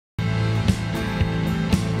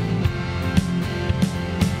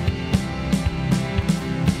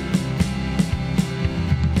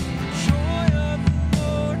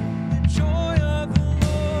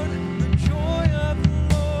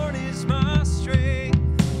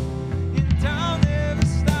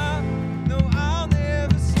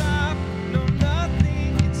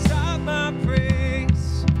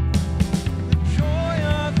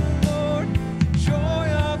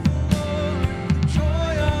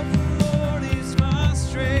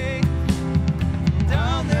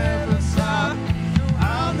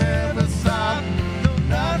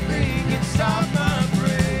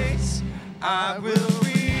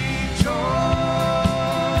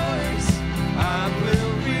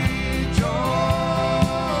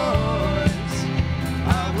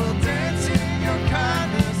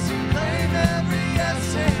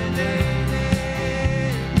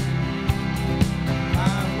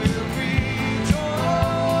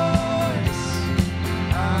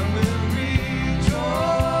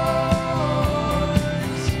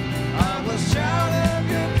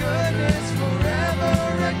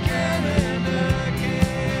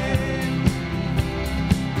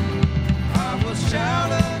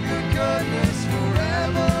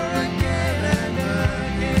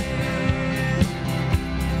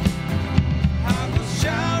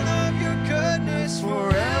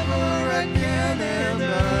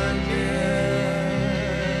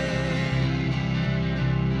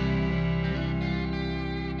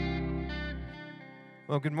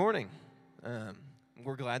Well, good morning.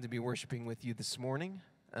 We're glad to be worshiping with you this morning.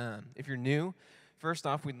 If you're new, first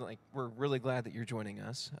off, we're really glad that you're joining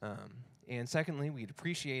us. And secondly, we'd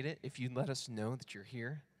appreciate it if you'd let us know that you're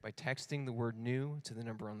here by texting the word "new" to the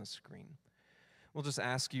number on the screen. We'll just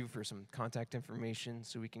ask you for some contact information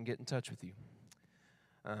so we can get in touch with you.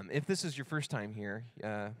 If this is your first time here,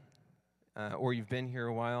 or you've been here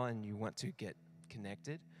a while and you want to get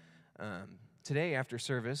connected, today after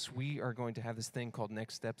service, we are going to have this thing called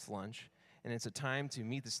Next Steps Lunch, and it's a time to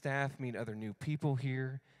meet the staff, meet other new people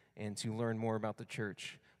here, and to learn more about the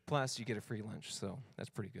church. Plus, you get a free lunch, so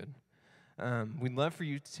that's pretty good. We'd love for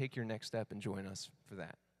you to take your next step and join us for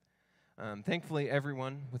that. Thankfully,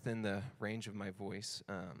 everyone within the range of my voice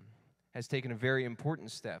has taken a very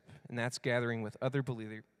important step, and that's gathering with other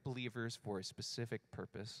believers for a specific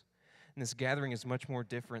purpose. And this gathering is much more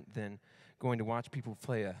different than going to watch people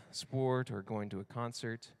play a sport or going to a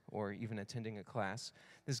concert or even attending a class.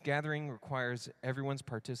 This gathering requires everyone's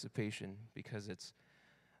participation because it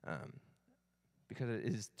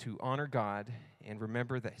is to honor God and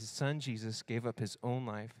remember that His Son Jesus gave up His own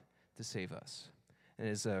life to save us. It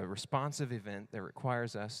is a responsive event that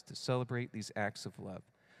requires us to celebrate these acts of love.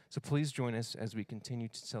 So please join us as we continue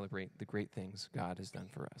to celebrate the great things God has done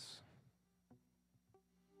for us.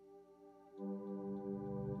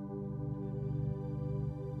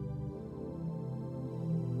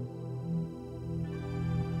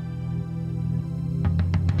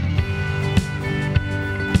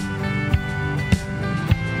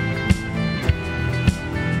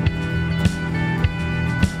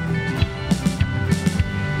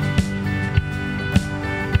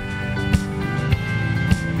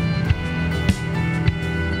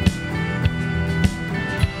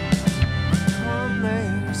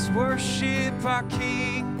 Our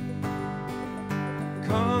King,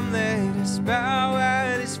 come let us bow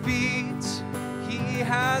at His feet. He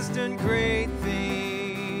has done great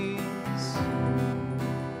things.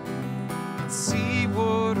 See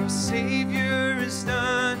what our Savior has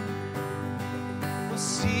done. We'll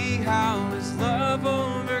see how His love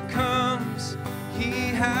overcomes. He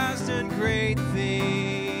has done great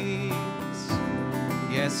things.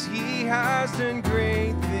 Yes, He has done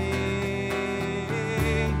great things.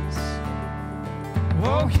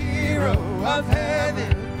 Oh, hero of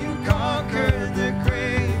heaven, you conquered the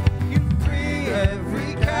grave. You free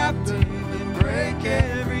every captive and break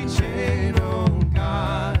every chain. Oh,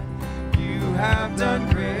 God, you have done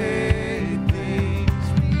great things.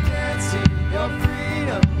 We dance in your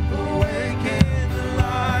freedom, awakened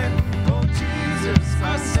alive. Oh, Jesus,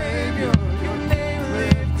 our Savior, your name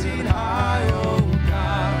lifted high. Oh,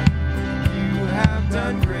 God, you have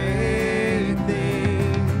done great things.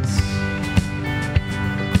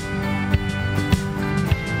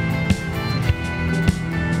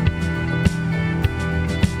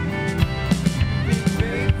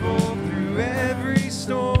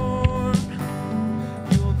 Storm,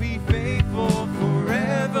 you'll be faithful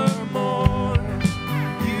forevermore.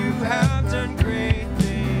 You have done great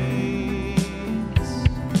things,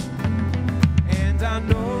 and I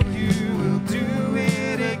know you will do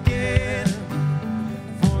it again.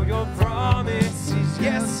 For your promise is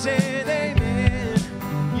yes and amen.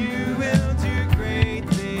 You will do great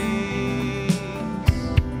things,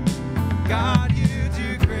 God. You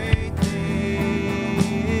do great things.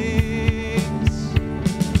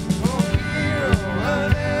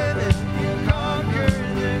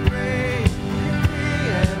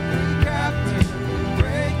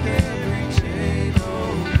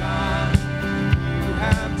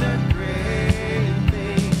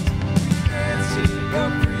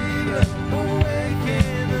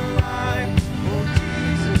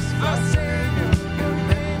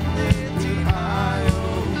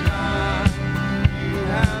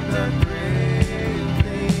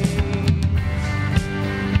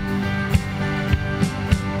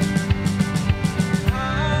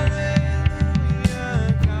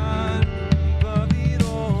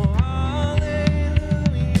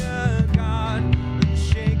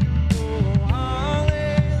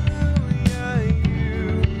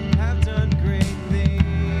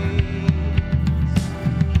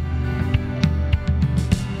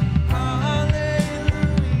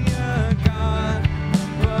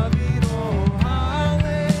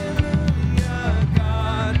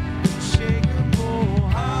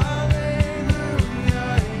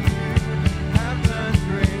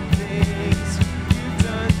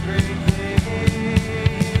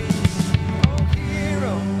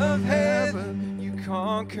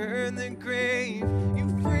 Conquer the grave,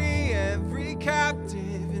 you free every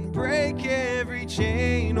captive and break every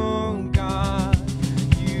chain. Oh God,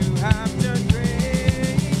 you have done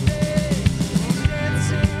great things.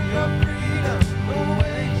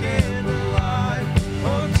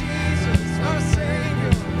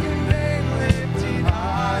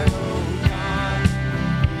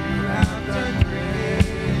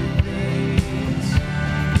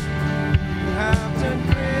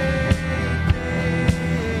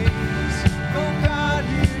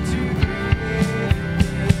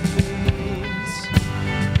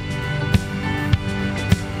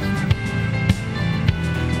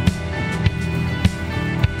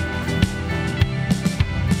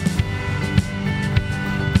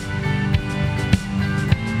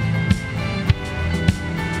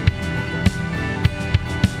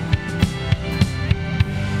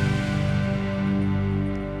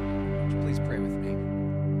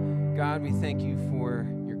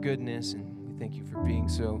 goodness, and we thank you for being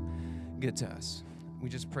so good to us. We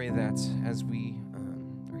just pray that as we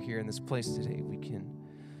are here in this place today, we can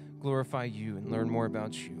glorify you and learn more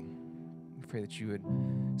about you. We pray that you would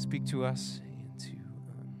speak to us and to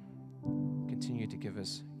continue to give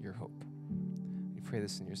us your hope. We pray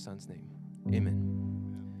this in your Son's name.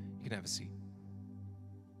 Amen. You can have a seat.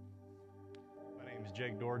 My name is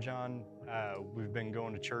Jake Dorjohn. We've been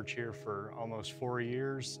going to church here for almost 4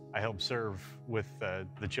 years. I help serve with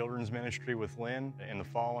the children's ministry with Lynn in the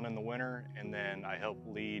fall and in the winter, and then I help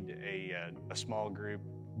lead a small group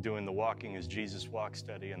doing the Walking as Jesus Walk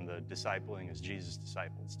study and the Discipling as Jesus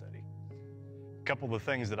Discipled study. A couple of the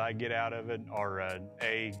things that I get out of it are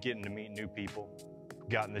getting to meet new people.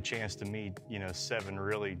 Gotten the chance to meet 7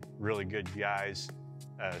 really good guys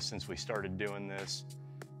since we started doing this.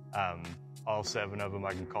 All 7 of them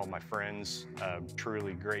I can call my friends,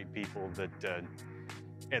 truly great people that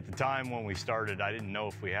at the time when we started, I didn't know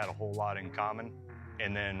if we had a whole lot in common.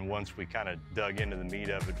 And then once we kind of dug into the meat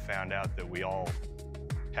of it, found out that we all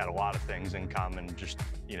had a lot of things in common, just,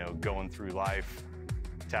 going through life,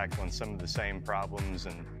 tackling some of the same problems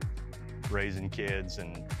and raising kids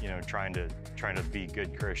and, trying to be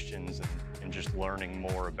good Christians and just learning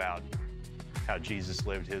more about how Jesus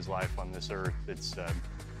lived his life on this earth. It's,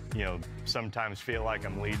 sometimes feel like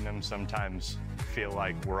I'm leading them, sometimes feel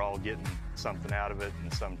like we're all getting something out of it,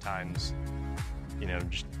 and sometimes,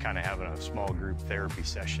 just kind of having a small group therapy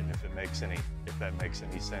session, if that makes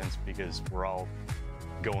any sense, because we're all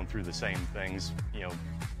going through the same things,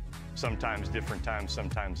 sometimes different times,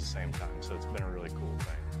 sometimes the same time. So it's been a really cool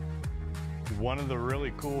thing. One of the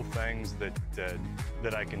really cool things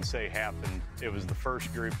that I can say happened, it was the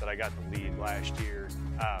first group that I got to lead last year.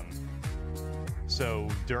 So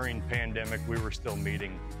during pandemic, we were still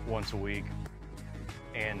meeting once a week,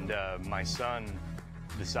 and my son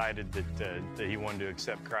decided that he wanted to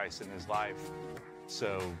accept Christ in his life.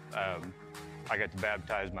 So I got to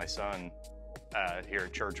baptize my son here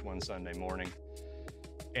at church one Sunday morning.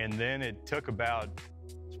 And then it took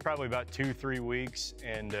probably about 2-3 weeks,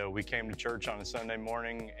 and we came to church on a Sunday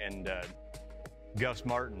morning, and Gus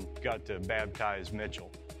Martin got to baptize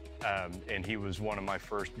Mitchell. And he was one of my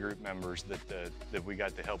first group members that we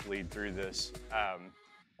got to help lead through this.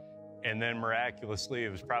 And then miraculously, it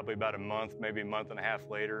was probably about a month, maybe a month and a half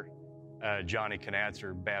later, Johnny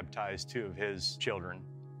Knatzer baptized 2 of his children.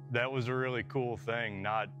 That was a really cool thing,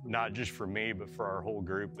 not just for me, but for our whole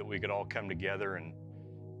group, that we could all come together and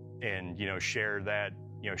share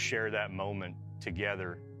that moment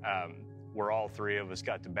together, where all 3 of us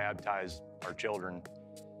got to baptize our children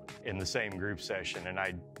in the same group session. And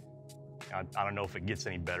I don't know if it gets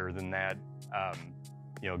any better than that.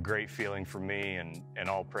 Great feeling for me, and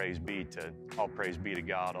all praise be to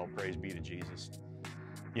God, all praise be to Jesus.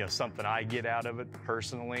 Something I get out of it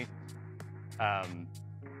personally,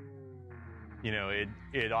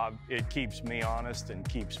 it keeps me honest and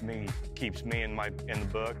keeps me in the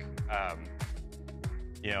book.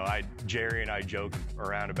 Jerry and I joke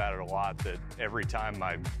around about it a lot, that every time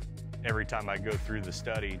I go through the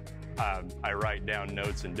study, I write down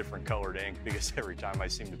notes in different colored ink, because every time I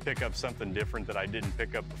seem to pick up something different that I didn't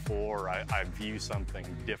pick up before, I view something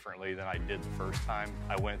differently than I did the first time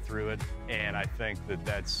I went through it. And I think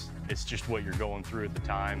it's just what you're going through at the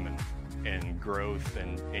time, and growth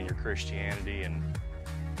and in your Christianity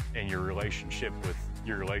and your relationship with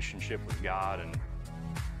God,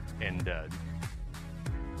 and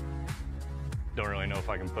don't really know if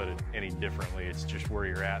I can put it any differently. It's just where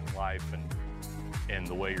you're at in life and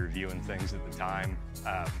the way you're viewing things at the time.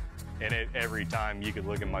 And every time you could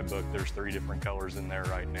look in my book, there's 3 different colors in there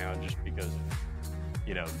right now, just because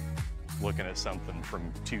of, looking at something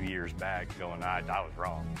from 2 years back going, I was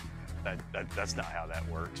wrong. That's not how that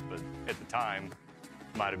works. But at the time,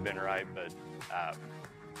 might have been right. But,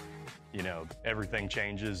 everything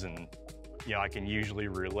changes, and, I can usually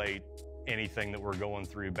relate anything that we're going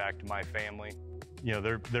through back to my family.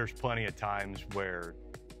 There's plenty of times where,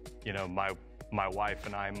 my wife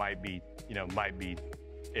and I might be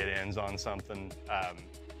it ends on something,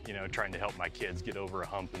 trying to help my kids get over a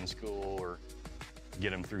hump in school, or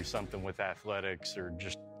get them through something with athletics, or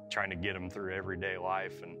just trying to get them through everyday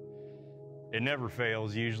life. And it never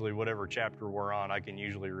fails. Usually whatever chapter we're on, I can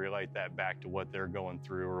usually relate that back to what they're going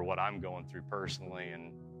through or what I'm going through personally.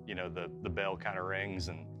 And, the bell kind of rings,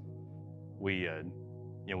 and we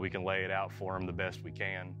can lay it out for them the best we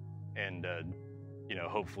can. And,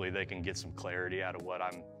 hopefully they can get some clarity out of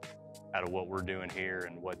what we're doing here,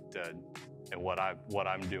 and what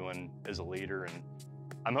I'm doing as a leader. And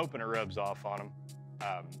I'm hoping it rubs off on them.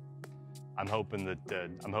 I'm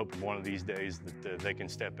hoping one of these days that they can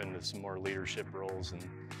step into some more leadership roles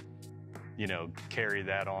carry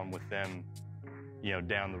that on with them,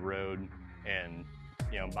 down the road. And,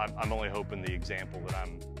 I'm only hoping the example that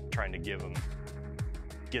I'm trying to give them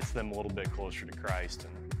gets them a little bit closer to Christ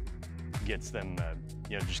and gets them,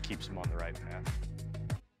 just keeps them on the right path.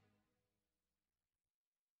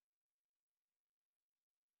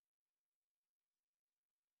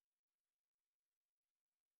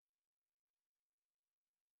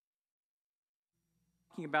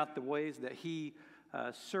 Talking about the ways that he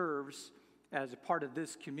serves as a part of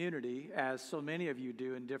this community, as so many of you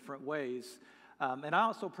do in different ways. And I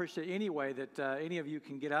also appreciate any way that any of you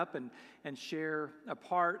can get up and share a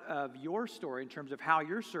part of your story in terms of how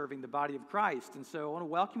you're serving the body of Christ. And so I want to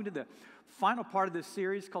welcome you to the final part of this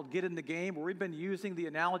series called Get in the Game, where we've been using the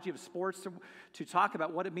analogy of sports to talk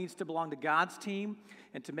about what it means to belong to God's team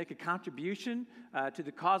and to make a contribution to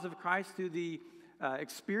the cause of Christ through the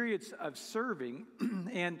experience of serving.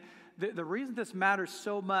 And the reason this matters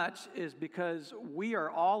so much is because we are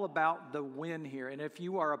all about the win here. And if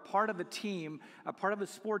you are a part of a team, a part of a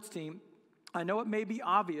sports team, I know it may be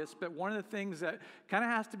obvious, but one of the things that kind of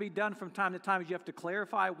has to be done from time to time is you have to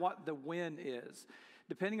clarify what the win is.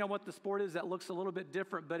 Depending on what the sport is, that looks a little bit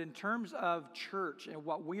different. But in terms of church and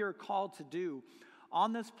what we are called to do,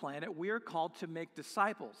 on this planet, we are called to make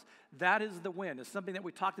disciples. That is the win. It's something that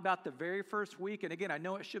we talked about the very first week. And again, I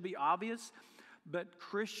know it should be obvious, but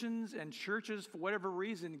Christians and churches, for whatever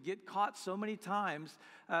reason, get caught so many times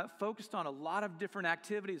focused on a lot of different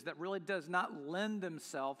activities that really does not lend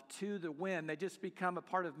themselves to the win. They just become a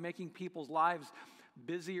part of making people's lives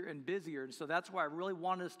busier and busier. And so that's why I really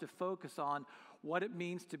want us to focus on what it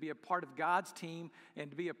means to be a part of God's team and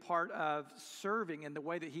to be a part of serving in the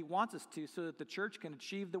way that he wants us to so that the church can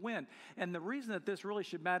achieve the win. And the reason that this really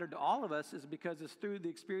should matter to all of us is because it's through the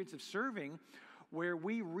experience of serving where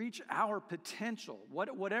we reach our potential.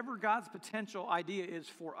 Whatever God's potential idea is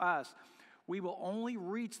for us, we will only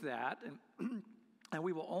reach that and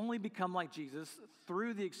we will only become like Jesus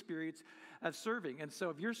through the experience of serving. And so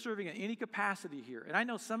if you're serving in any capacity here, and I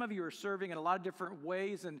know some of you are serving in a lot of different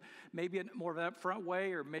ways and maybe in more of an upfront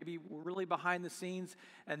way or maybe really behind the scenes,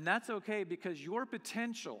 and that's okay because your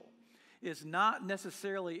potential is not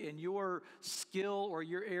necessarily in your skill or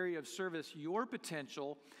your area of service. Your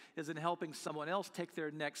potential is in helping someone else take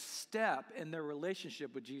their next step in their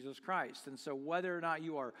relationship with Jesus Christ. And so whether or not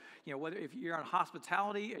you are, whether if you're on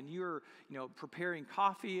hospitality and you're, preparing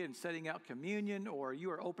coffee and setting out communion, or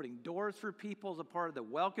you are opening doors for people as a part of the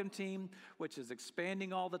welcome team, which is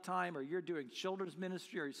expanding all the time, or you're doing children's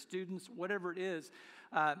ministry or students, whatever it is,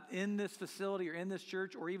 in this facility or in this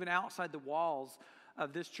church or even outside the walls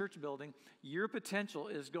of this church building, your potential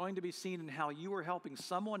is going to be seen in how you are helping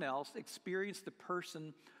someone else experience the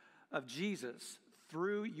person of Jesus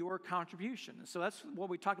through your contribution. So that's what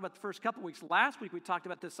we talked about the first couple of weeks. Last week we talked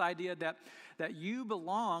about this idea that you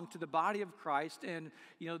belong to the body of Christ, and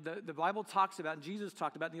the Bible talks about, and Jesus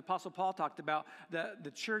talked about, and the Apostle Paul talked about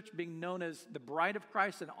the church being known as the bride of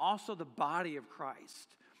Christ and also the body of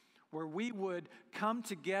Christ, where we would come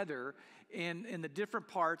together in the different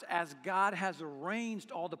parts as God has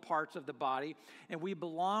arranged all the parts of the body, and we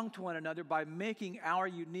belong to one another by making our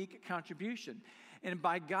unique contribution. And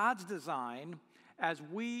by God's design, as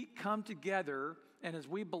we come together and as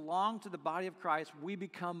we belong to the body of Christ, we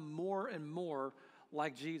become more and more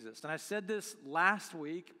like Jesus. And I said this last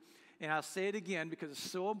week, and I'll say it again because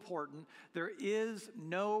it's so important. There is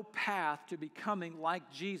no path to becoming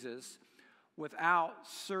like Jesus without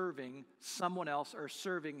serving someone else or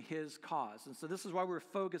serving his cause. And so this is why we're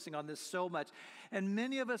focusing on this so much. And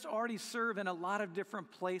many of us already serve in a lot of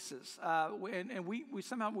different places. And we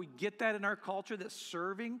somehow get that in our culture, that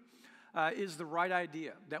serving is the right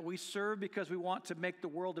idea, that we serve because we want to make the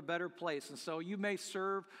world a better place. And so you may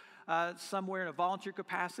serve somewhere in a volunteer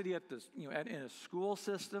capacity at this, in a school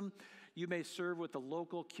system. You may serve with the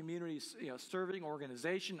local community, serving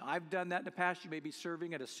organization. I've done that in the past. You may be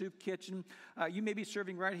serving at a soup kitchen. You may be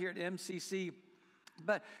serving right here at MCC.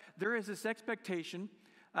 But there is this expectation.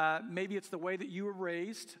 Maybe it's the way that you were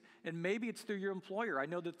raised, and maybe it's through your employer. I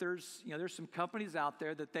know that there's some companies out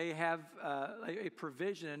there that they have a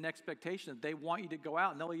provision and expectation that they want you to go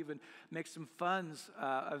out, and they'll even make some funds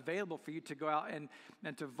available for you to go out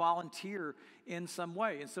and to volunteer in some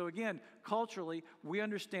way. And so again, culturally, we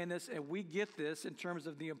understand this and we get this in terms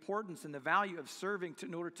of the importance and the value of serving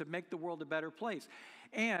in order to make the world a better place.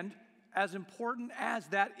 And as important as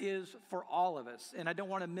that is for all of us, and I don't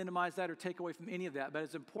want to minimize that or take away from any of that, but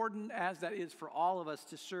as important as that is for all of us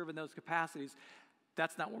to serve in those capacities,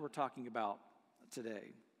 that's not what we're talking about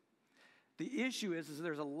today. The issue is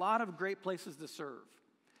there's a lot of great places to serve.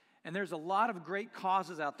 And there's a lot of great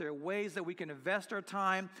causes out there, ways that we can invest our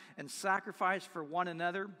time and sacrifice for one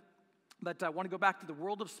another. But I want to go back to the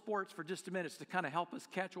world of sports for just a minute to kind of help us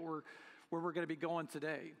catch where we're going to be going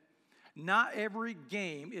today. Not every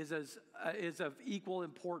game is of equal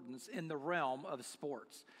importance in the realm of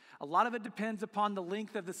sports. A lot of it depends upon the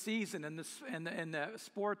length of the season and the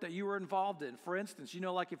sport that you were involved in. For instance,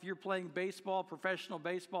 like if you're playing baseball, professional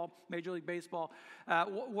baseball, Major League Baseball,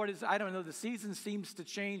 I don't know, the season seems to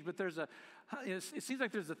change, but it seems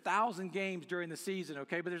like there's 1,000 games during the season,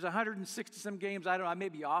 okay? But there's 160-some games. I may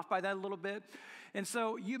be off by that a little bit. And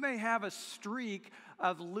so you may have a streak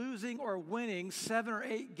of losing or winning 7 or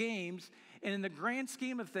 8 games, and in the grand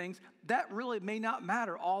scheme of things, that really may not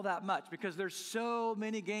matter all that much because there's so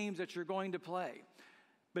many games that you're going to play.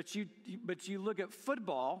 But you look at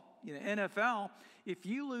football, NFL, if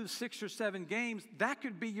you lose 6 or 7 games, that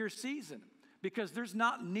could be your season because there's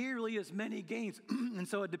not nearly as many games. And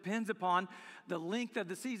so it depends upon the length of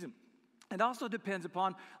the season. It also depends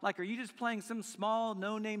upon, are you just playing some small,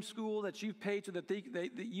 no-name school that you've paid so that they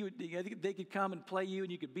could come and play you and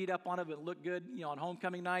you could beat up on them and look good, on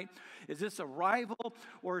homecoming night? Is this a rival,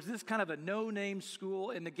 or is this kind of a no-name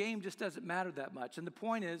school and the game just doesn't matter that much? And the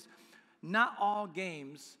point is, not all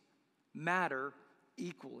games matter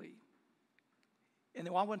equally. And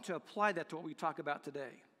I want to apply that to what we talk about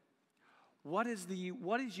today. What is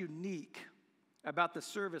unique about the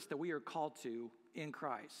service that we are called to in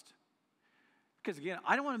Christ? Because again,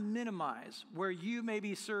 I don't want to minimize where you may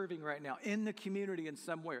be serving right now in the community in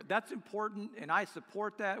some way. That's important, and I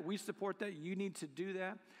support that. We support that. You need to do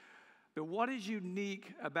that. But what is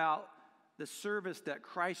unique about the service that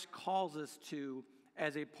Christ calls us to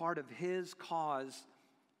as a part of his cause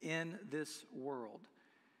in this world?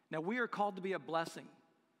 Now, we are called to be a blessing,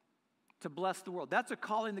 to bless the world. That's a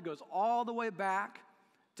calling that goes all the way back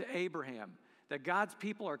to Abraham. That God's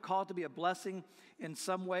people are called to be a blessing in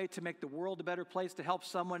some way, to make the world a better place, to help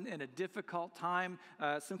someone in a difficult time,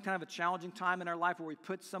 some kind of a challenging time in our life where we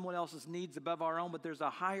put someone else's needs above our own, but there's a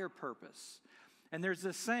higher purpose. And there's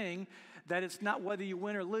this saying that it's not whether you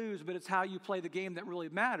win or lose, but it's how you play the game that really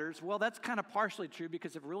matters. Well, that's kind of partially true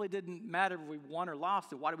because if it really didn't matter if we won or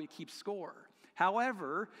lost, then why do we keep score?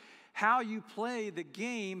 However, how you play the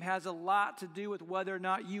game has a lot to do with whether or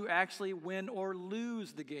not you actually win or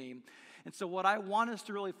lose the game. And so what I want us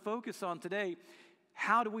to really focus on today,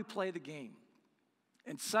 how do we play the game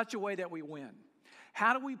in such a way that we win?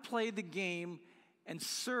 How do we play the game and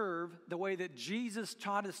serve the way that Jesus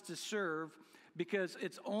taught us to serve? Because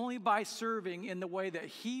it's only by serving in the way that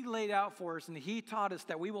he laid out for us and he taught us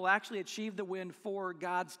that we will actually achieve the win for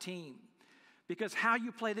God's team. Because how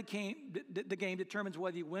you play the game determines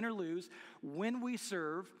whether you win or lose. When we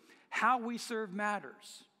serve, how we serve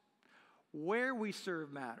matters. Where we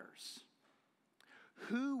serve matters.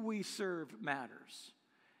 Who we serve matters.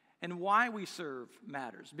 And why we serve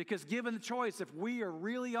matters. Because given the choice, if we are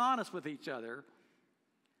really honest with each other,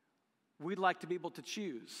 we'd like to be able to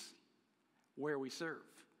choose where we serve.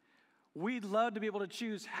 We'd love to be able to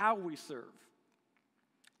choose how we serve.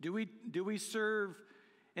 Do we serve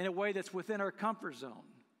in a way that's within our comfort zone?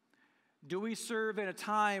 Do we serve in a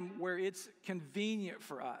time where it's convenient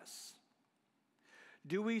for us?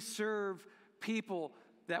 Do we serve people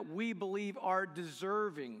that we believe are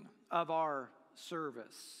deserving of our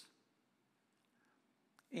service?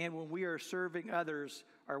 And when we are serving others,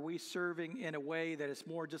 are we serving in a way that is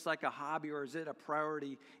more just like a hobby, or is it a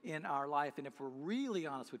priority in our life? And if we're really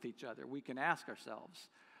honest with each other, we can ask ourselves,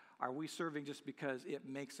 are we serving just because it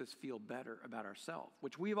makes us feel better about ourselves?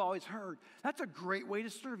 Which we've always heard, that's a great way to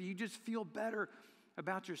serve. You just feel better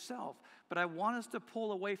about yourself. But I want us to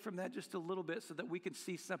pull away from that just a little bit so that we can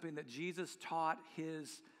see something that Jesus taught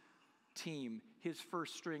his team, his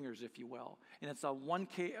first stringers, if you will. And it's on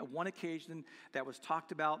one occasion that was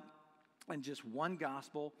talked about in just one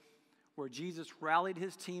gospel where Jesus rallied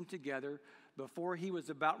his team together before he was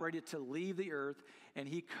about ready to leave the earth, and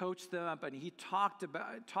he coached them up and he talked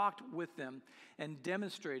with them and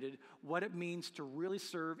demonstrated what it means to really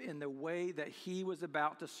serve in the way that he was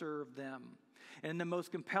about to serve them. And in the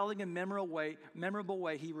most compelling and memorable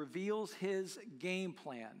way, he reveals his game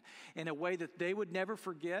plan in a way that they would never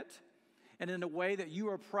forget, and in a way that you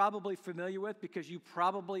are probably familiar with because you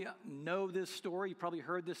probably know this story. You probably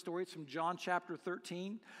heard this story. It's from John chapter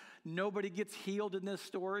 13. Nobody gets healed in this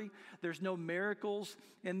story. There's no miracles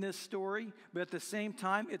in this story. But at the same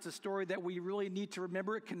time, it's a story that we really need to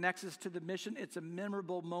remember. It connects us to the mission. It's a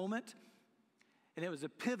memorable moment. And it was a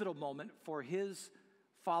pivotal moment for his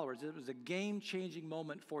followers. It was a game-changing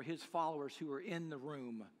moment for his followers who were in the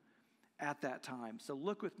room at that time. So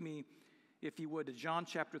look with me, if you would, to John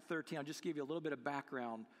chapter 13. I'll just give you a little bit of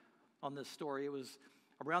background on this story. It was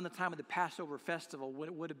around the time of the Passover festival, when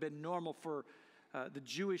it would have been normal for the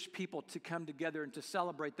Jewish people to come together and to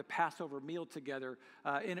celebrate the Passover meal together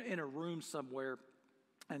in a room somewhere.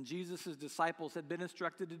 And Jesus' disciples had been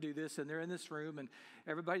instructed to do this, and they're in this room, and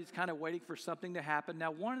everybody's kind of waiting for something to happen.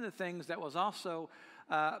 Now, one of the things that was also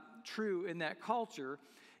true in that culture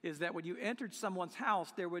is that when you entered someone's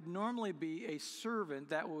house, there would normally be a servant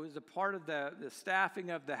that was a part of the staffing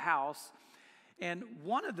of the house. And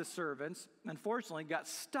one of the servants, unfortunately, got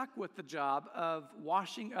stuck with the job of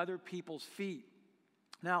washing other people's feet.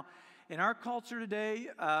 Now, in our culture today,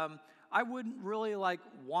 I wouldn't really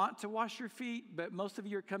want to wash your feet, but most of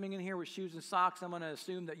you are coming in here with shoes and socks. I'm going to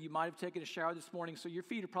assume that you might have taken a shower this morning, so your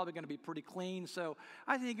feet are probably going to be pretty clean. So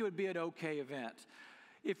I think it would be an okay event.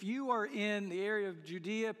 If you are in the area of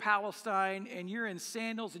Judea, Palestine, and you're in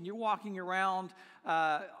sandals and you're walking around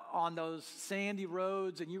on those sandy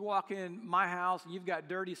roads, and you walk in my house and you've got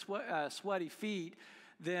dirty, sweaty feet,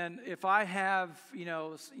 then if I have,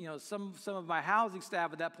 some of my housing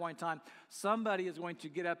staff at that point in time, somebody is going to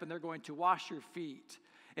get up and they're going to wash your feet.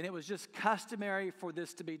 And it was just customary for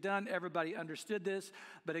this to be done. Everybody understood this.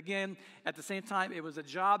 But again, at the same time, it was a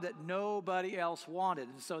job that nobody else wanted.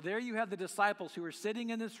 And so there you have the disciples who are sitting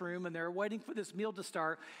in this room, and they're waiting for this meal to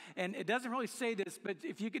start. And it doesn't really say this, but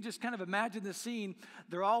if you could just kind of imagine the scene,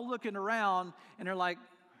 they're all looking around, and they're like,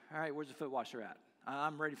 all right, where's the foot washer at?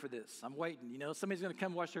 I'm ready for this. I'm waiting. Somebody's going to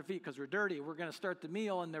come wash their feet because we're dirty. We're going to start the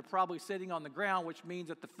meal, and they're probably sitting on the ground, which means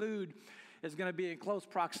that the food is going to be in close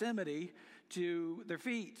proximity to their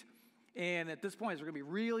feet. And at this point, it's going to be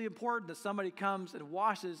really important that somebody comes and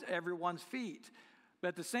washes everyone's feet. But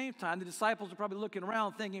at the same time, the disciples are probably looking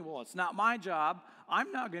around thinking, well, it's not my job.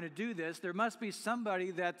 I'm not going to do this. There must be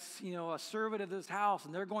somebody that's, a servant of this house,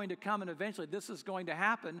 and they're going to come, and eventually this is going to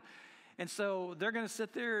happen. And so they're going to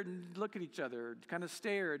sit there and look at each other, kind of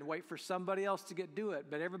stare and wait for somebody else to do it.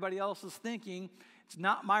 But everybody else is thinking, it's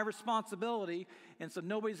not my responsibility, and so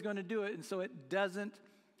nobody's going to do it, and so it doesn't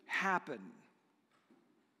happen.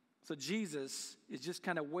 So Jesus is just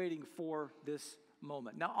kind of waiting for this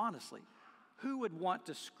moment. Now, honestly, who would want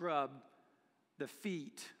to scrub the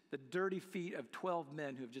dirty feet of 12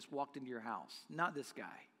 men who have just walked into your house? Not this guy.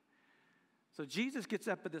 So Jesus gets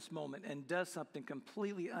up at this moment and does something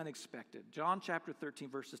completely unexpected. John chapter 13,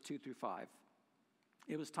 verses 2 through 5.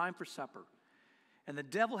 It was time for supper, and the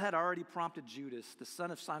devil had already prompted Judas, the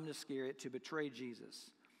son of Simon Iscariot, to betray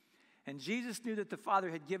Jesus. And Jesus knew that the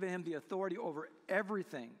Father had given him the authority over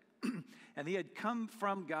everything, and he had come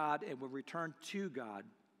from God and would return to God.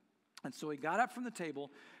 And so he got up from the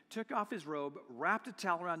table, took off his robe, wrapped a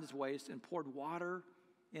towel around his waist, and poured water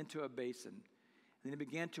into a basin. And then he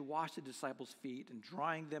began to wash the disciples' feet and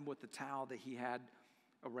drying them with the towel that he had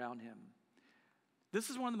around him.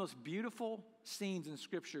 This is one of the most beautiful scenes in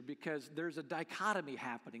Scripture because there's a dichotomy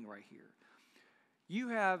happening right here. You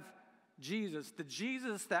have Jesus, the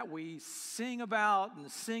Jesus that we sing about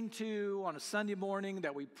and sing to on a Sunday morning,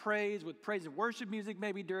 that we praise with praise and worship music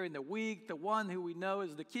maybe during the week, the one who we know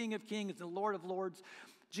is the King of Kings and the Lord of Lords,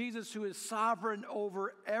 Jesus who is sovereign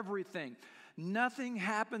over everything. Nothing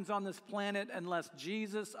happens on this planet unless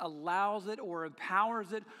Jesus allows it or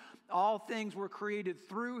empowers it. All things were created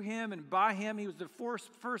through him and by him. He was the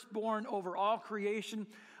firstborn over all creation.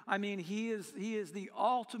 I mean, he is the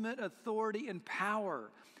ultimate authority and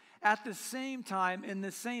power. At the same time, in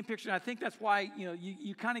the same picture, and I think that's why,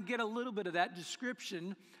 you kind of get a little bit of that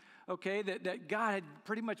description, okay, that God had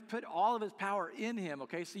pretty much put all of his power in him,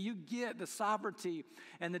 okay? So you get the sovereignty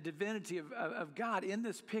and the divinity of God in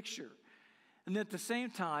this picture. And at the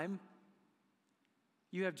same time,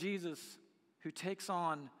 you have Jesus who takes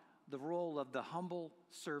on the role of the humble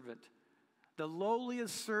servant, the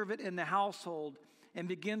lowliest servant in the household, and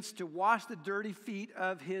begins to wash the dirty feet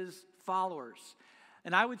of his followers.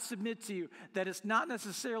 And I would submit to you that it's not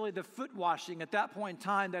necessarily the foot washing at that point in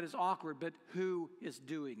time that is awkward, but who is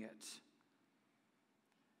doing it.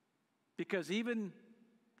 Because even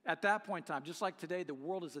at that point in time, just like today, the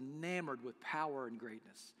world is enamored with power and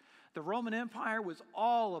greatness. The Roman Empire was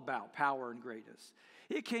all about power and greatness.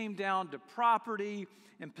 It came down to property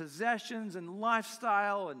and possessions and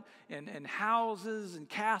lifestyle and houses and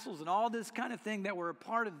castles and all this kind of thing that were a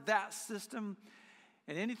part of that system.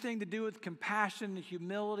 And anything to do with compassion,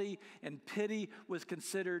 humility, and pity was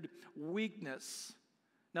considered weakness.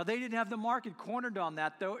 Now, they didn't have the market cornered on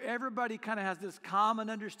that, though. Everybody kind of has this common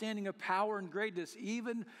understanding of power and greatness.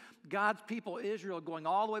 Even God's people, Israel, going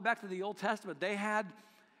all the way back to the Old Testament, they had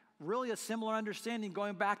really a similar understanding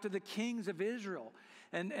going back to the kings of Israel.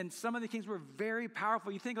 And some of the kings were very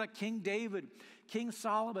powerful. You think like King David, King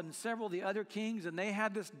Solomon, and several of the other kings, and they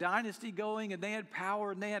had this dynasty going, and they had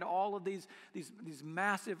power, and they had all of these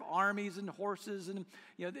massive armies and horses, and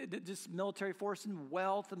just military force and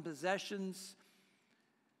wealth and possessions.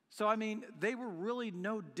 So, I mean, they were really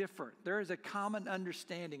no different. There is a common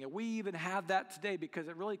understanding, and we even have that today because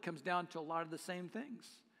it really comes down to a lot of the same things.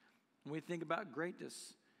 When we think about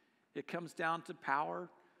greatness, it comes down to power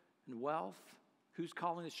and wealth. Who's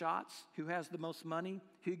calling the shots? Who has the most money?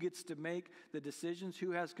 Who gets to make the decisions?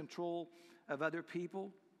 Who has control of other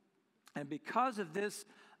people? And because of this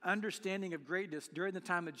understanding of greatness during the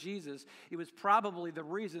time of Jesus, it was probably the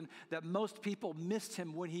reason that most people missed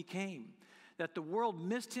him when he came. That the world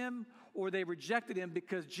missed him or they rejected him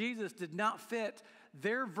because Jesus did not fit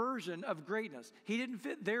their version of greatness. He didn't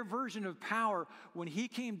fit their version of power when he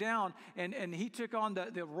came down and he took on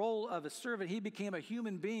the role of a servant. He became a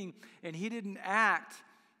human being, and he didn't act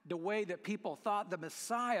the way that people thought the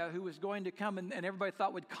Messiah who was going to come and everybody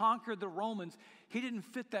thought would conquer the Romans. He didn't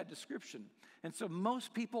fit that description. And so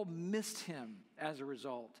most people missed him as a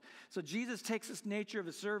result. So Jesus takes this nature of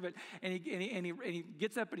a servant, and he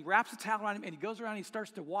gets up and he wraps a towel around him, and he goes around and he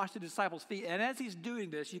starts to wash the disciples' feet. And as he's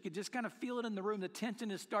doing this, you could just kind of feel it in the room. The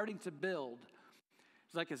tension is starting to build.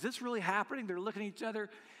 It's like, is this really happening? They're looking at each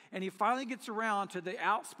other. And he finally gets around to the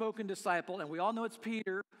outspoken disciple, and we all know it's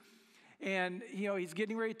Peter. And, he's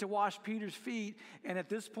getting ready to wash Peter's feet. And at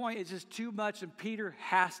this point, it's just too much, and Peter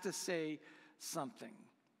has to say something.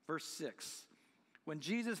 Verse 6. When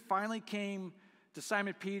Jesus finally came to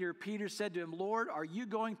Simon Peter, Peter said to him, "Lord, are you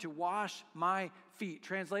going to wash my feet?"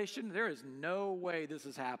 Translation, there is no way this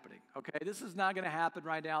is happening, okay? This is not going to happen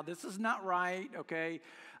right now. This is not right, okay?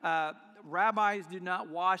 Rabbis do not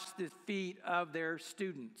wash the feet of their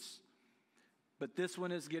students, but this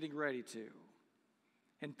one is getting ready to.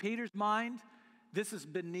 In Peter's mind, this is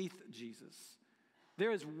beneath Jesus.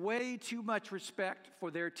 There is way too much respect for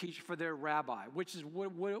their teacher, for their rabbi, which is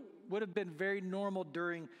what would have been very normal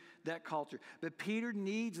during that culture. But Peter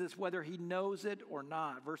needs this whether he knows it or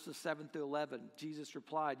not. Verses 7 through 11, Jesus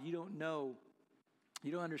replied, "You don't know,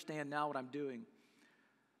 you don't understand now what I'm doing,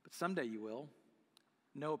 but someday you will."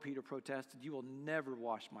 "No," Peter protested, "you will never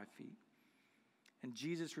wash my feet." And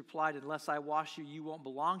Jesus replied, "Unless I wash you, you won't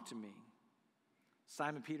belong to me."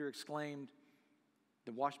 Simon Peter exclaimed,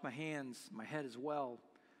 "Then wash my hands, my head as well."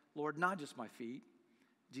 "Lord, not just my feet."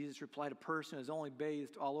 Jesus replied, "A person who is only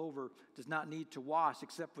bathed all over does not need to wash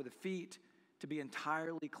except for the feet to be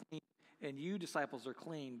entirely clean. And you, disciples, are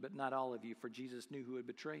clean, but not all of you," for Jesus knew who would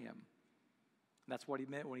betray him. And that's what he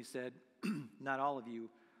meant when he said, "Not all of you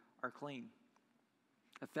are clean."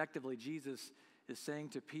 Effectively, Jesus is saying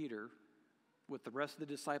to Peter, with the rest of the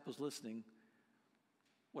disciples listening,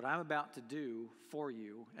 what I'm about to do for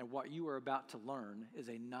you and what you are about to learn is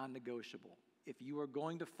a non-negotiable. If you are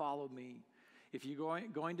going to follow me, if you're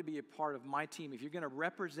going to be a part of my team, if you're going to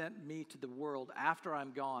represent me to the world after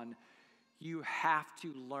I'm gone, you have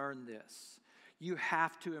to learn this. You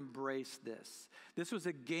have to embrace this. This was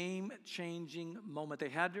a game-changing moment. They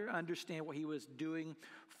had to understand what he was doing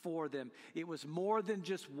for them. It was more than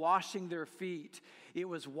just washing their feet. It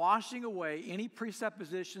was washing away any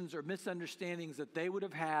presuppositions or misunderstandings that they would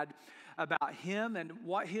have had about him and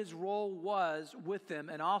what his role was with them,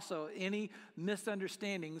 and also any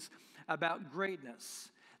misunderstandings about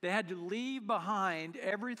greatness. They had to leave behind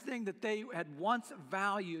everything that they had once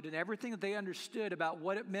valued and everything that they understood about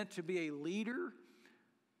what it meant to be a leader,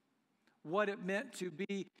 what it meant to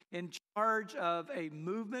be in charge of a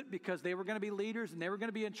movement, because they were going to be leaders and they were going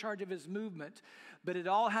to be in charge of his movement. But it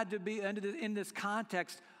all had to be in this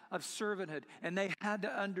context of servanthood, and they had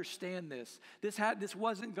to understand this. This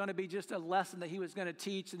wasn't going to be just a lesson that he was going to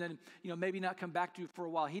teach and then maybe not come back to for a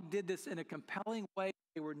while. He did this in a compelling way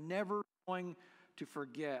they were never going to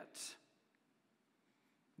forget.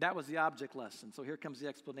 That was the object lesson. So here comes the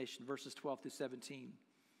explanation, verses 12 through 17.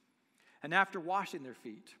 "And after washing their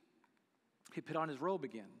feet, he put on his robe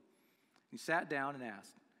again. He sat down and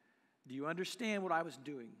asked, 'Do you understand what I was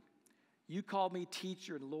doing? You called me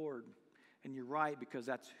teacher and Lord, and you're right, because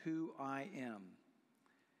that's who I am.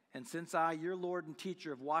 And since I, your Lord and teacher,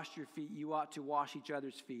 have washed your feet, you ought to wash each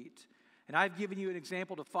other's feet. And I've given you an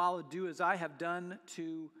example to follow. Do as I have done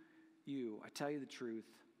to you. I tell you the truth.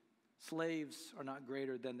 Slaves are not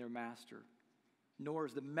greater than their master, nor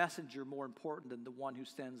is the messenger more important than the one who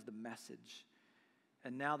sends the message.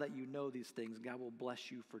 And now that you know these things, God will bless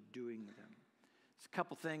you for doing them.'" There's a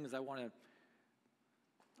couple things I want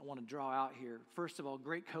to draw out here. First of all,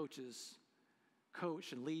 great coaches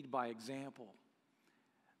coach and lead by example.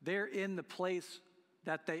 They're in the place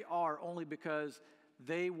that they are only because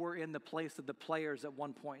they were in the place of the players at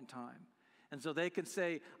one point in time. And so they can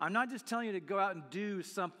say, I'm not just telling you to go out and do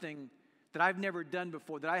something that I've never done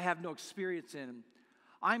before, that I have no experience in.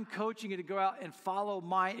 I'm coaching you to go out and follow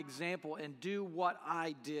my example and do what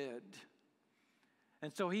I did.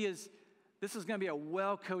 And so this is going to be a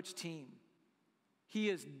well-coached team. He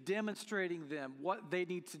is demonstrating them what they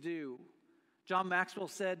need to do. John Maxwell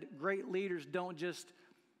said, great leaders don't just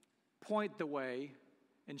point the way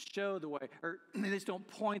and show the way, or they just don't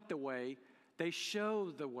point the way, they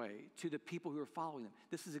show the way to the people who are following them.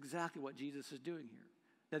 This is exactly what Jesus is doing here.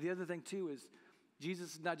 Now, the other thing, too, is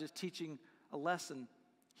Jesus is not just teaching a lesson,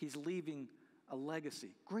 he's leaving a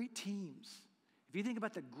legacy. Great teams. If you think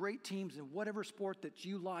about the great teams in whatever sport that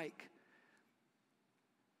you like,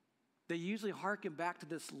 they usually hearken back to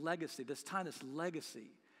this legacy, this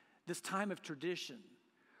time of tradition,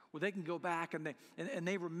 where they can go back and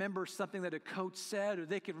they remember something that a coach said, or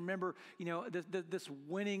they can remember, this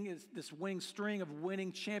winning string of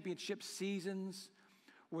winning championship seasons,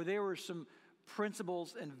 where there were some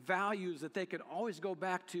principles and values that they could always go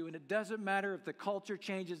back to. And it doesn't matter if the culture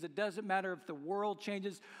changes, it doesn't matter if the world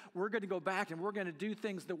changes, we're going to go back and we're going to do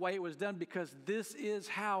things the way it was done, because this is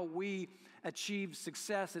how we achieve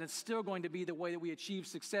success, and it's still going to be the way that we achieve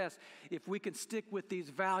success if we can stick with these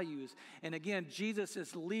values. And again, Jesus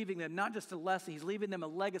is leaving them not just a lesson, he's leaving them a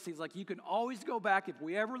legacy. He's like, you can always go back if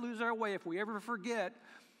we ever lose our way, if we ever forget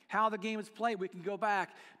how the game is played, we can go back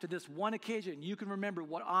to this one occasion. You can remember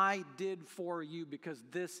what I did for you, because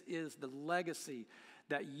this is the legacy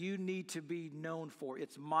that you need to be known for.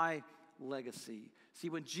 It's my legacy. See,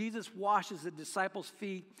 when Jesus washes the disciples'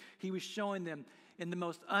 feet, he was showing them in the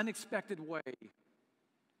most unexpected way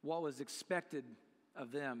what was expected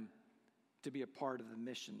of them to be a part of the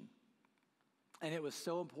mission. And it was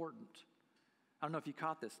so important. I don't know if you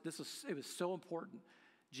caught this. It was so important.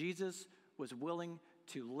 Jesus was willing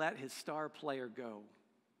to let his star player go.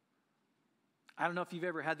 I don't know if you've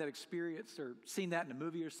ever had that experience or seen that in a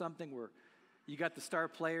movie or something, where you got the star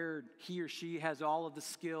player, he or she has all of the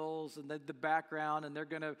skills and the background, and they're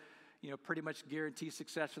going to pretty much guarantee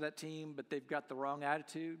success for that team, but they've got the wrong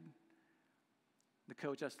attitude. The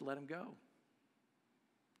coach has to let them go.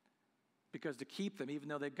 Because to keep them, even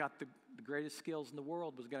though they've got the greatest skills in the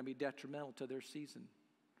world, was going to be detrimental to their season.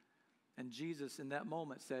 And Jesus in that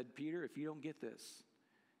moment said, Peter, if you don't get this,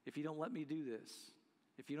 if you don't let me do this,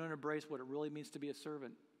 if you don't embrace what it really means to be a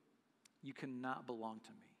servant, you cannot belong to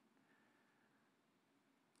me.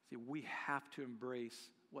 See, we have to embrace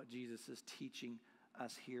what Jesus is teaching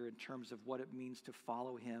us here in terms of what it means to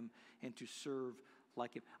follow him and to serve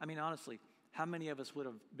like him. I mean, honestly, how many of us would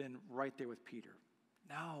have been right there with Peter?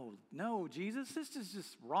 No, Jesus, this is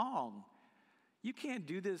just wrong. You can't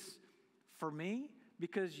do this for me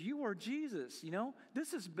because you are Jesus,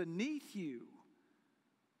 This is beneath you.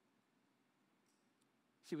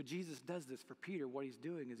 See, when Jesus does this for Peter, what he's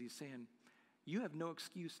doing is he's saying, you have no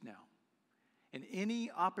excuse now. In any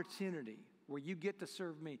opportunity where you get to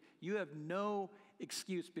serve me, you have no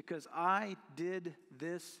excuse, because I did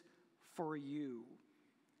this for you.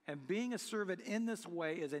 And being a servant in this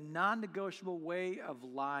way is a non-negotiable way of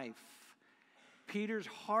life. Peter's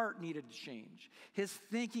heart needed to change. His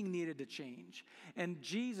thinking needed to change. And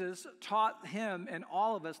Jesus taught him and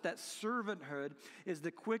all of us that servanthood is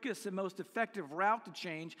the quickest and most effective route to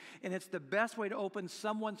change, and it's the best way to open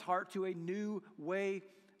someone's heart to a new way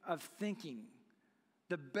of thinking.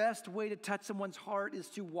 The best way to touch someone's heart is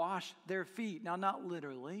to wash their feet. Now, not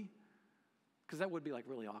literally, because that would be like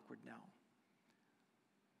really awkward now.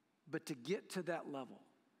 But to get to that level,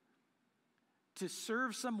 to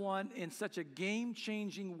serve someone in such a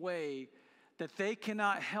game-changing way that they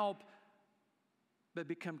cannot help but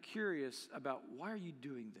become curious about, why are you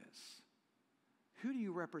doing this? Who do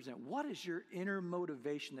you represent? What is your inner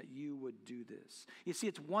motivation that you would do this? You see,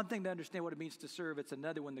 it's one thing to understand what it means to serve. It's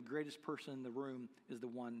another when the greatest person in the room is the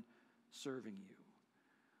one serving you.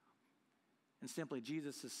 And simply,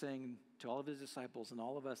 Jesus is saying to all of his disciples and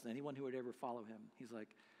all of us and anyone who would ever follow him, he's like,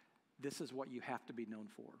 this is what you have to be known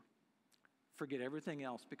for. Forget everything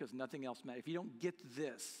else, because nothing else matters. If you don't get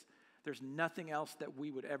this, there's nothing else that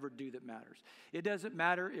we would ever do that matters. It doesn't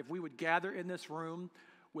matter if we would gather in this room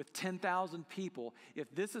with 10,000 people.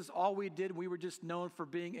 If this is all we did, we were just known for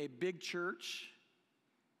being a big church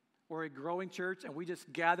or a growing church, and we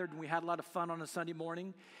just gathered and we had a lot of fun on a Sunday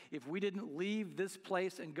morning. If we didn't leave this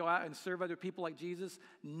place and go out and serve other people like Jesus,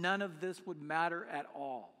 none of this would matter at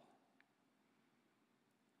all.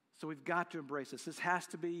 So we've got to embrace this. This has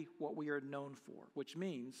to be what we are known for, which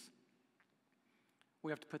means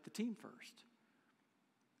we have to put the team first.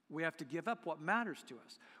 We have to give up what matters to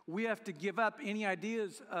us. We have to give up any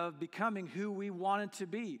ideas of becoming who we wanted to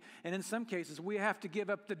be. And in some cases, we have to give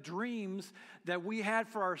up the dreams that we had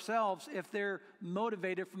for ourselves if they're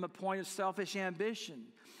motivated from a point of selfish ambition.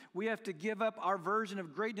 We have to give up our version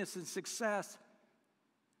of greatness and success.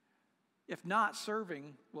 If not,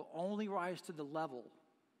 serving will only rise to the level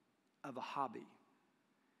of a hobby.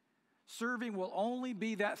 Serving will only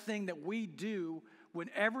be that thing that we do when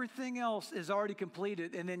everything else is already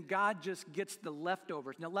completed, and then God just gets the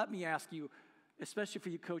leftovers. Now, let me ask you, especially for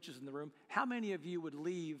you coaches in the room, how many of you would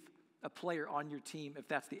leave a player on your team if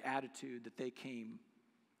that's the attitude that they came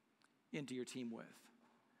into your team with?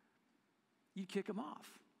 You'd kick them off,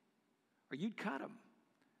 or you'd cut them,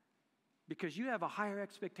 because you have a higher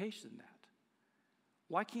expectation than that.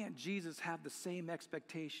 Why can't Jesus have the same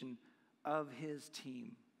expectation of his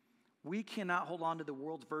team? We cannot hold on to the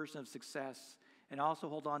world's version of success and also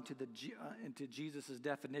hold on to to Jesus'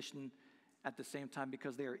 definition at the same time,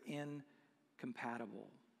 because they are incompatible.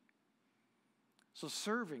 So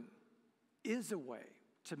serving is a way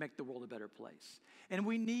to make the world a better place, and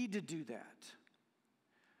we need to do that.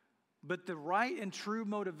 But the right and true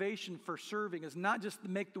motivation for serving is not just to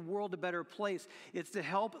make the world a better place, it's to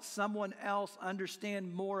help someone else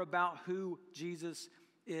understand more about who Jesus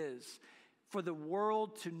is. For the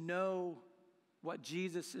world to know what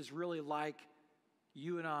Jesus is really like,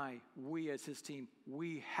 you and I, we as his team,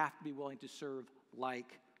 we have to be willing to serve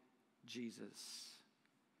like Jesus.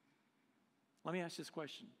 Let me ask this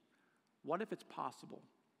question. What if it's possible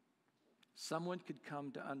someone could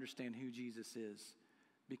come to understand who Jesus is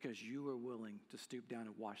because you were willing to stoop down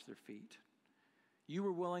and wash their feet? You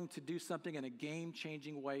were willing to do something in a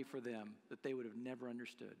game-changing way for them that they would have never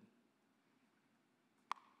understood.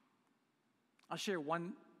 I'll share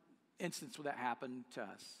one instance where that happened to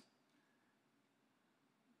us.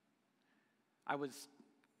 I was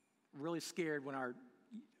really scared when our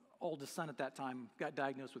oldest son at that time got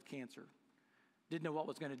diagnosed with cancer. Didn't know what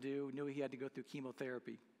was going to do, knew he had to go through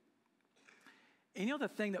chemotherapy. And you know the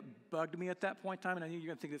thing that bugged me at that point in time, and I knew you're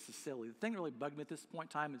going to think this is silly, the thing that really bugged me at that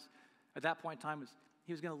point in time is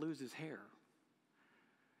he was going to lose his hair.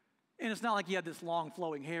 And it's not like he had this long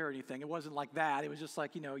flowing hair or anything. It wasn't like that. It was just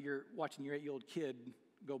like, you're watching your 8-year-old kid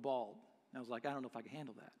go bald. And I was like, I don't know if I can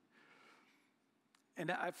handle that.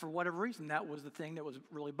 And for whatever reason, that was the thing that was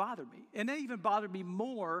really bothered me. And it even bothered me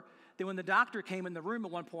more than when the doctor came in the room at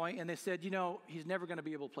one point and they said, he's never going to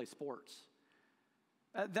be able to play sports.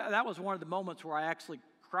 That was one of the moments where I actually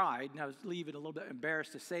cried, and I was leaving a little bit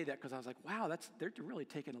embarrassed to say that because I was like, wow, they're really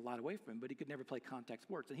taking a lot away from him, but he could never play contact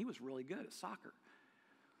sports, and he was really good at soccer.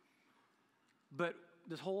 But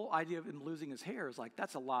this whole idea of him losing his hair is like,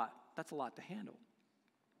 that's a lot to handle.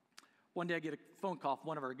 One day I get a phone call from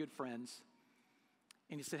one of our good friends,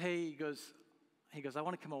 and he said, hey, he goes, I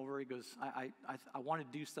want to come over. He goes, I want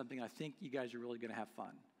to do something. I think you guys are really going to have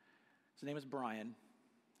fun. His name is Brian.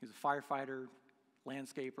 He's a firefighter,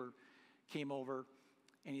 landscaper, came over,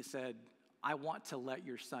 and he said, I want to let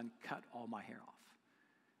your son cut all my hair off.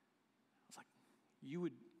 I was like, you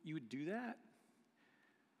would do that?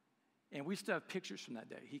 And we still have pictures from that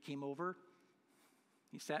day. He came over,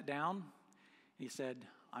 he sat down, and he said,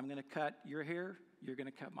 I'm going to cut your hair, you're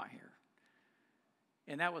going to cut my hair.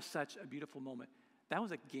 And that was such a beautiful moment. That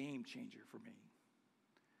was a game changer for me.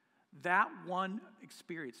 That one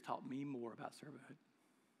experience taught me more about servanthood.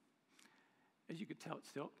 As you could tell,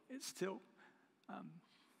 it still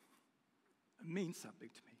means something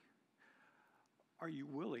to me. Are you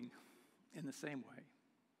willing, in the same way,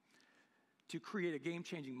 to create a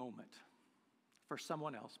game-changing moment for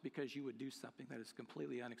someone else because you would do something that is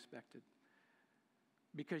completely unexpected,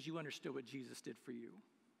 because you understood what Jesus did for you?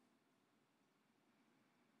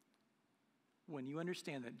 When you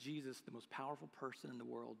understand that Jesus, the most powerful person in the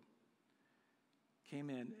world, came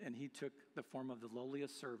in and he took the form of the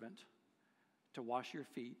lowliest servant to wash your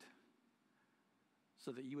feet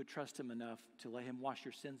so that you would trust him enough to let him wash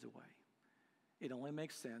your sins away, it only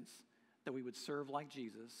makes sense that we would serve like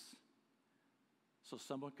Jesus so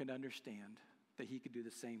someone could understand that he could do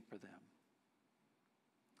the same for them.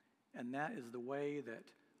 And that is the way that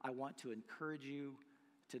I want to encourage you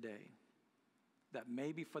today, that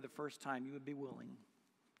maybe for the first time you would be willing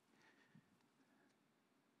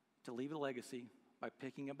to leave a legacy by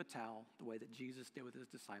picking up a towel the way that Jesus did with his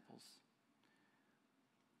disciples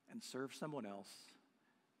and serve someone else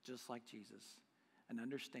just like Jesus, and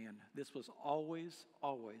understand this was always,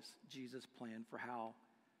 always Jesus' plan for how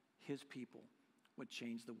his people would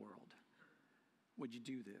change the world. Would you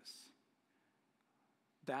do this?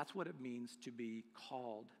 That's what it means to be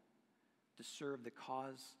called to serve the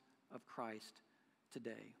cause of Christ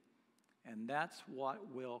today. And that's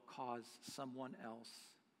what will cause someone else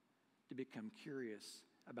to become curious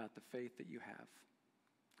about the faith that you have.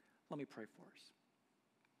 Let me pray for us.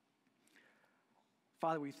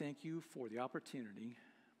 Father, we thank you for the opportunity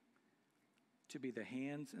to be the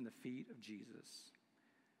hands and the feet of Jesus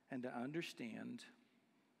and to understand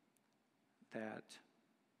that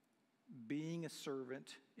being a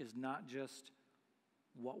servant is not just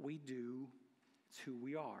what we do, it's who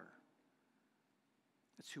we are.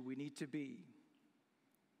 It's who we need to be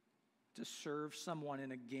to serve someone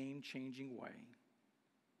in a game-changing way.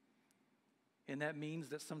 And that means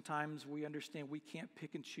that sometimes we understand we can't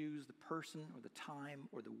pick and choose the person or the time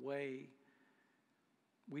or the way.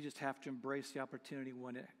 We just have to embrace the opportunity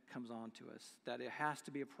when it comes on to us, that it has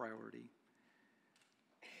to be a priority,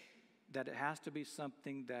 that it has to be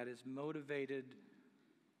something that is motivated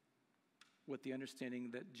with the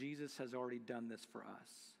understanding that Jesus has already done this for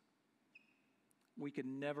us. We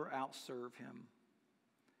can never outserve him.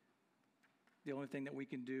 The only thing that we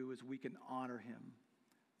can do is we can honor him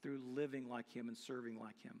through living like him and serving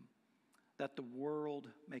like him, that the world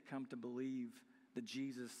may come to believe the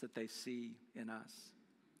Jesus that they see in us.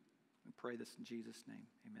 We pray this in Jesus' name.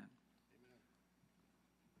 Amen.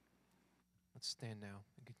 Let's stand now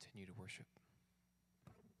and continue to worship.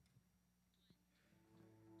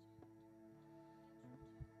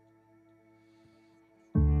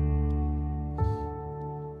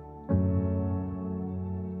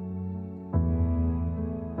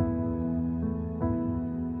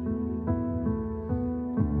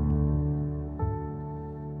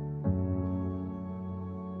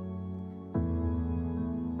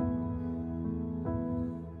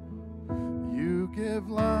 Give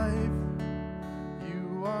life,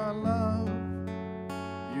 you are love,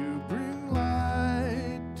 you bring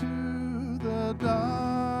light to the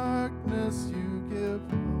darkness, you give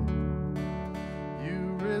hope,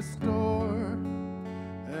 you restore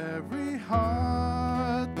every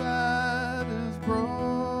heart that is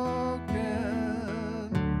broken.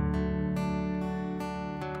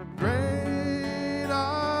 Great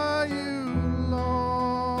are you, Lord.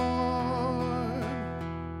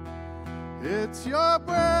 It's your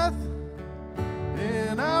breath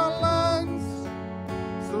in our lungs,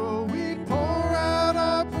 so we pour out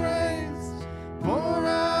our praise, pour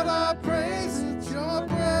out our praise. It's your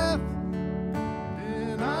breath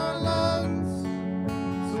in our lungs.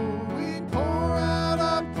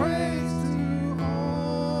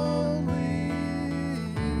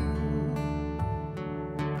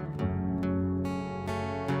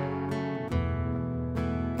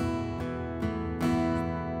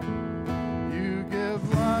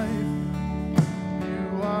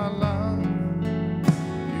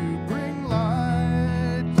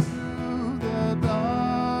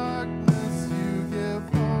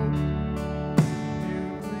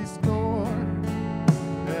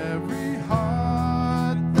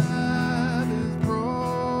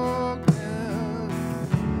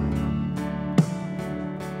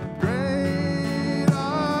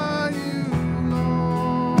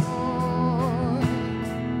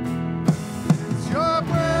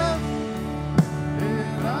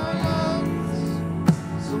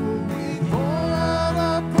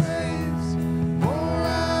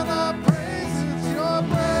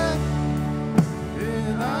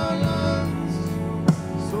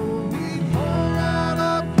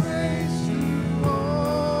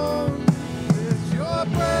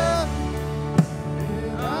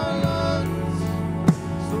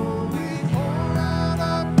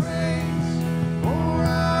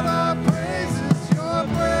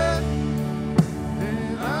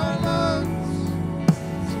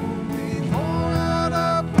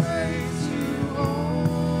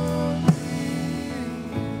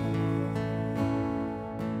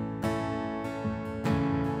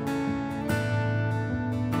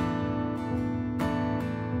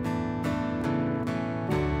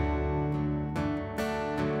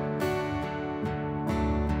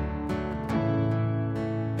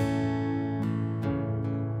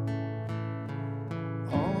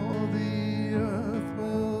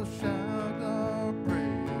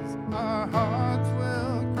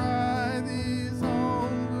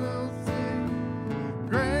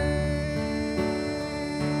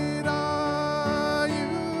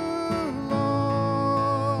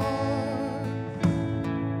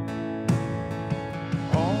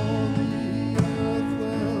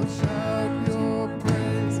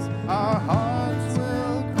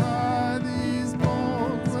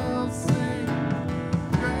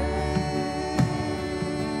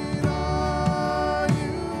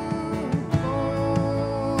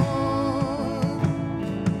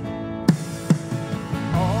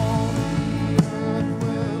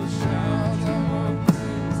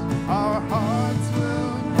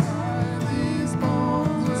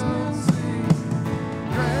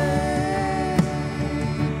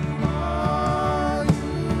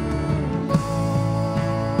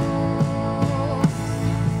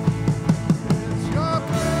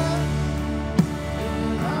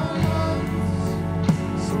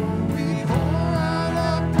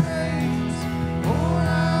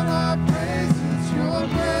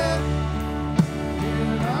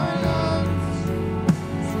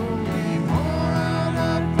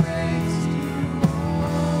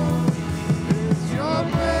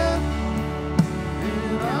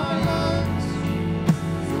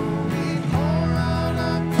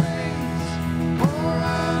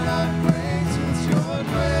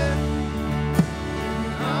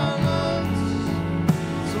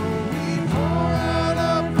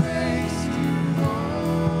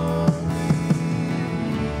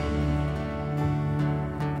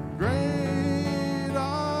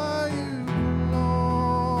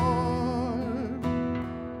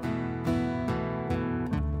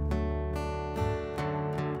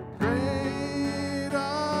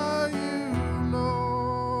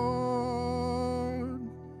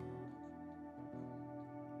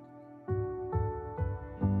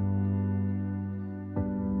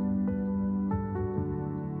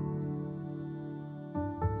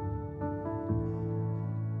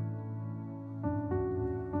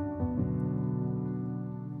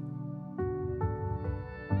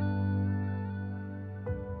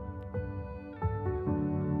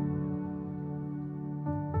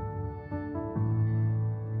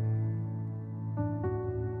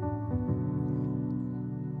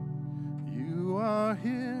 are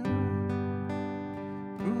here,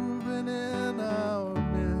 moving in our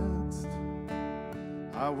midst.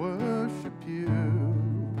 I worship you.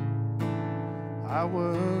 I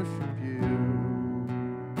worship you.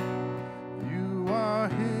 You are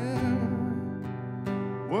here,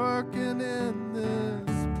 working in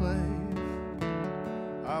this place.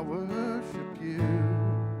 I worship you.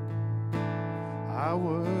 I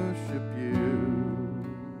worship you.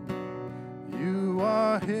 You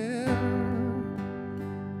are here,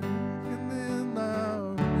 working in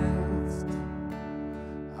our midst.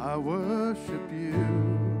 I worship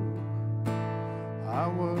you. I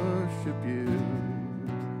worship you.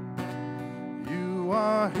 You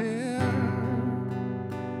are here,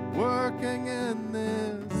 working in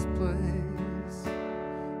this place.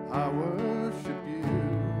 I worship you.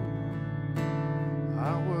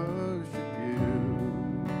 I worship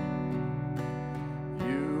you.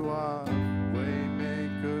 You are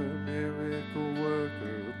waymaker, miracle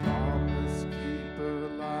worker, promise keeper,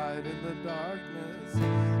 light in the darkness.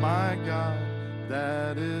 My God,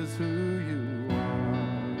 that is who you are.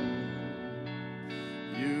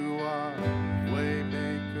 You are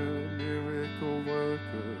waymaker, miracle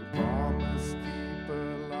worker, promise keeper,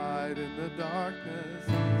 light in the darkness.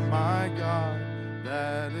 My God,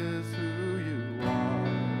 that is who you are.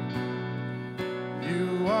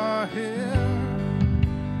 You are here,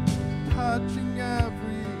 touching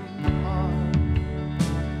every heart.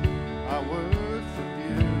 I worship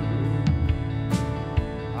you.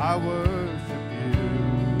 I worship you.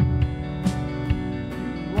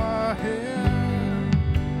 You are here,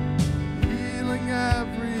 healing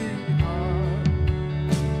every heart.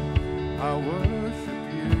 I worship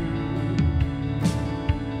you.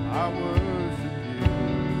 I worship you.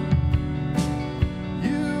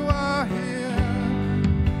 You are here,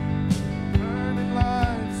 turning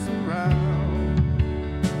lives around.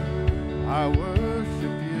 I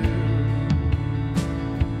worship you.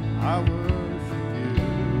 I worship you.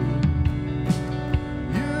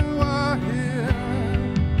 You are here,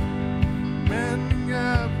 mending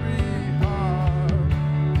every heart.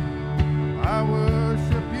 I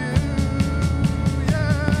worship you.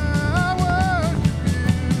 Yeah, I worship you.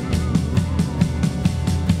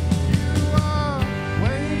 You are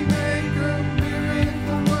waymaker,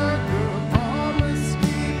 miracle worker, promise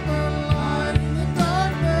keeper, light in the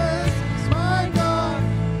darkness. My God,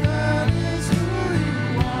 that is who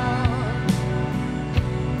you are.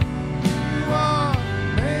 You are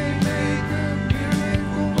waymaker,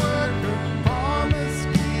 miracle worker, promise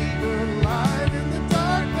keeper, light in the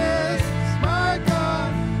darkness. My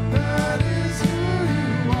God, that is who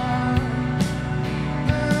you are.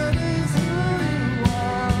 That is who you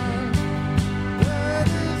are. That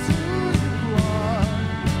is who you are.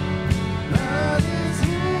 That is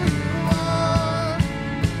who you are.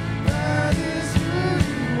 That is who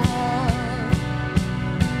you are.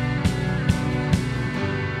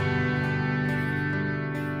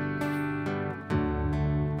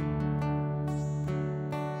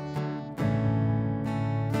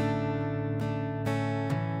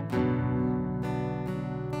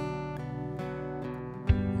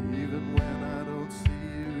 Even when I don't see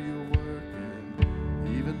you, you're working.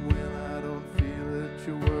 Even when I don't feel it,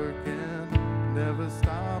 you're working. Never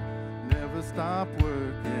stop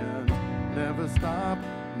working.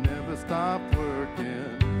 Never stop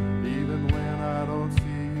working. Even when I don't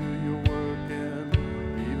see you, you're working.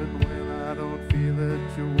 Even when I don't feel it,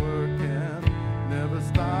 you're working. Never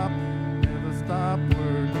stop working. Never stop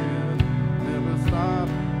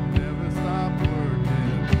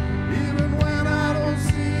working. Even when I don't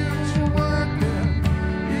see it, you're working.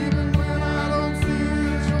 Even when I don't see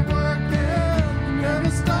it, you're working.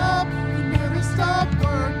 Never stop working. Never stop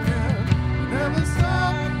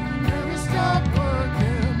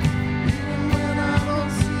working. Even when I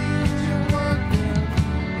don't see it, you're working.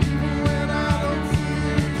 Even when I don't see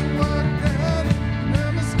it, you're working.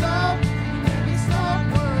 Never stop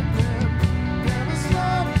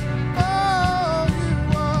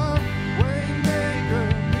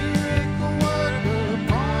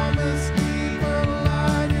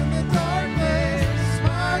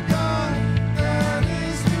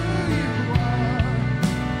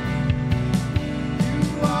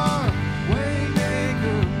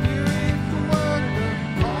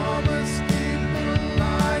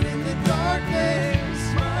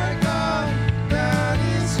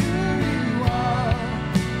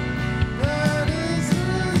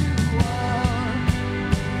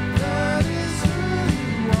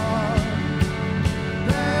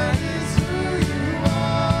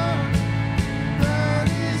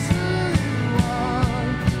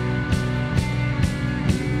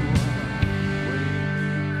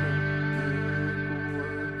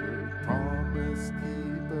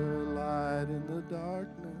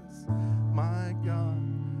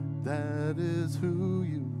that is who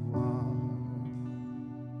you are.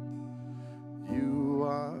 You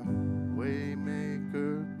are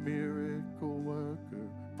waymaker, miracle worker,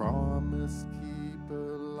 promise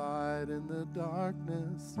keeper, light in the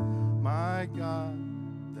darkness. My God,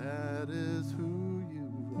 that is who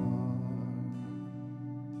you are.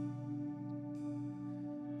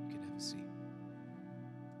 You can have a seat.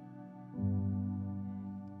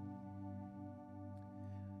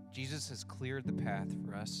 Jesus has cleared the path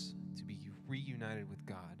for us to be reunited with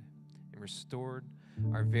God and restored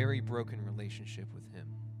our very broken relationship with Him.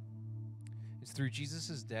 It's through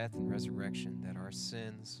Jesus' death and resurrection that our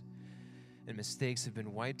sins and mistakes have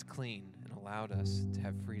been wiped clean and allowed us to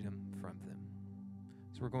have freedom from them.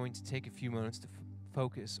 So we're going to take a few moments to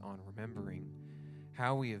focus on remembering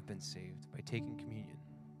how we have been saved by taking communion.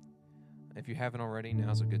 If you haven't already,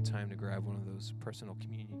 now's a good time to grab one of those personal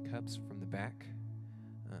communion cups from the back.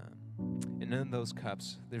 And in those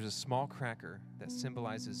cups, there's a small cracker that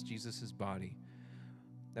symbolizes Jesus' body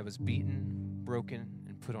that was beaten, broken,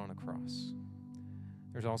 and put on a cross.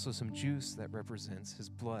 There's also some juice that represents His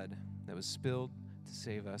blood that was spilled to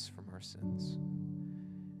save us from our sins.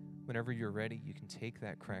 Whenever you're ready, you can take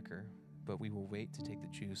that cracker, but we will wait to take the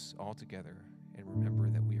juice all together and remember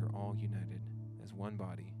that we are all united as one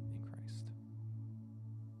body in Christ.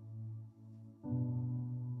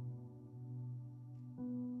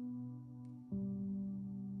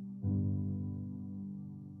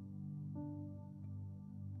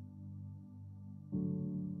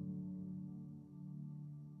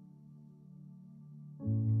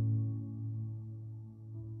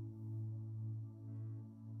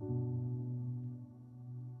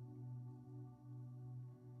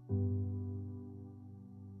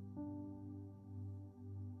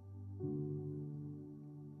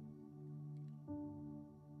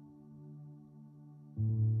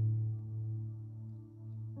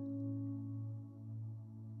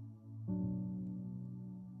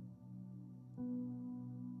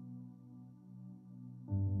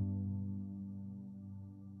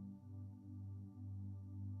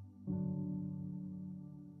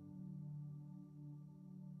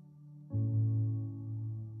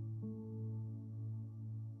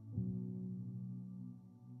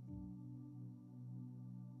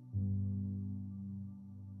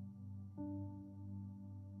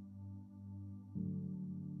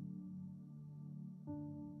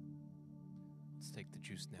 Let's take the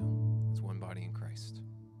juice now as one body in Christ.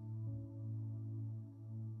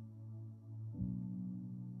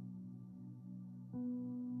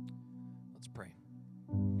 Let's pray.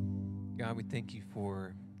 God, we thank you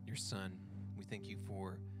for your Son. We thank you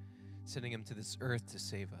for sending him to this earth to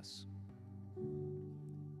save us.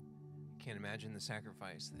 Can't imagine the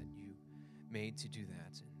sacrifice that you made to do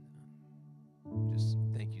that. And just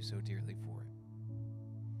thank you so dearly for it.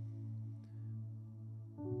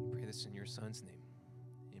 We pray this in your Son's name.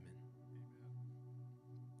 Amen.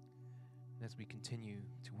 And as we continue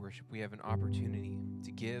to worship, we have an opportunity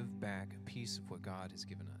to give back a piece of what God has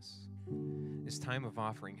given us. This time of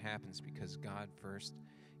offering happens because God first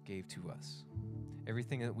gave to us.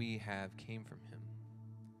 Everything that we have came from him.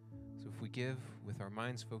 So if we give with our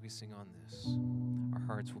minds focusing on this, our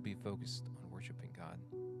hearts will be focused on worshiping God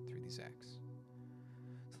through these acts.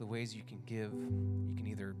 So the ways you can give, you can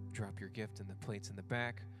either drop your gift in the plates in the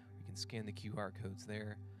back, you can scan the QR codes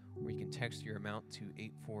there, or you can text your amount to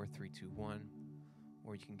 84321,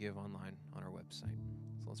 or you can give online on our website.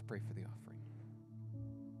 So let's pray for the offering.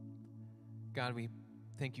 God, we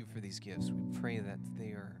thank you for these gifts. We pray that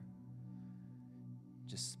they are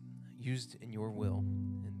just used in your will,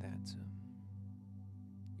 and that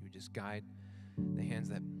you would just guide the hands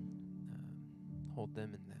that hold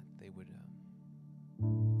them, and that they would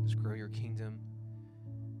just grow your kingdom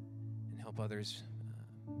and help others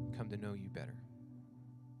come to know you better.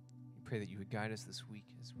 We pray that you would guide us this week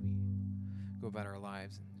as we go about our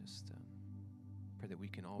lives, and just pray that we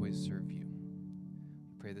can always serve you.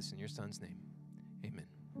 We pray this in your Son's name. Amen.